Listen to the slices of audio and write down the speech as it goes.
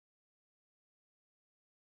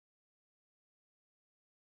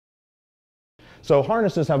So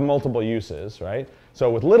harnesses have multiple uses, right? So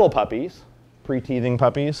with little puppies, pre-teething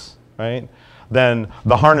puppies, right, then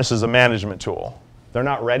the harness is a management tool. They're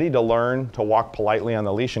not ready to learn to walk politely on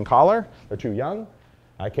the leash and collar. They're too young.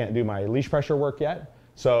 I can't do my leash pressure work yet.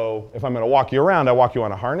 So if I'm going to walk you around, I walk you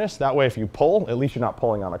on a harness. That way if you pull, at least you're not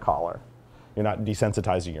pulling on a collar. You're not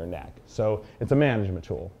desensitizing your neck. So it's a management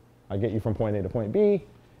tool. I get you from point A to point B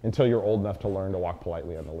until you're old enough to learn to walk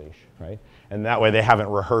politely on the leash, right? And that way they haven't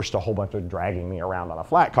rehearsed a whole bunch of dragging me around on a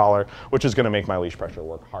flat collar, which is going to make my leash pressure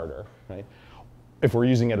work harder, right? If we're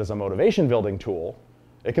using it as a motivation building tool,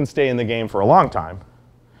 it can stay in the game for a long time.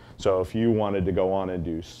 So if you wanted to go on and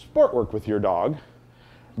do sport work with your dog,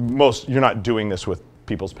 you're not doing this with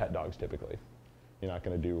people's pet dogs typically. You're not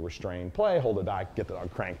going to do restrained play, hold a dog, get the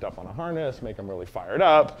dog cranked up on a harness, make them really fired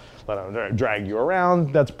up, let them drag you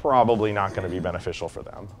around. That's probably not going to be beneficial for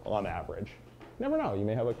them on average. Never know, you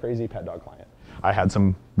may have a crazy pet dog client. I had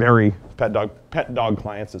some very pet dog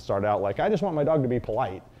clients that started out like, I just want my dog to be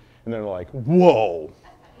polite. And then they're like, whoa,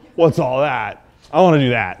 what's all that? I want to do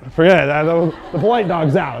that. Forget it. The polite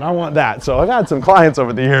dog's out. I want that. So I've had some clients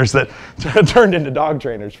over the years that turned into dog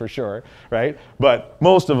trainers for sure, right? But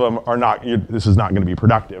most of them are not, this is not going to be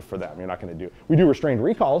productive for them. You're not going to do. We do restrained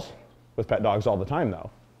recalls with pet dogs all the time though.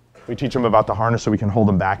 We teach them about the harness so we can hold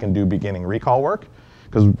them back and do beginning recall work.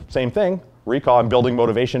 Because same thing, recall and building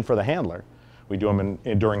motivation for the handler. We do them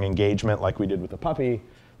during engagement like we did with the puppy.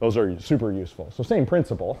 Those are super useful. So same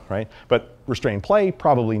principle, right? But restrained play,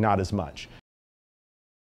 probably not as much.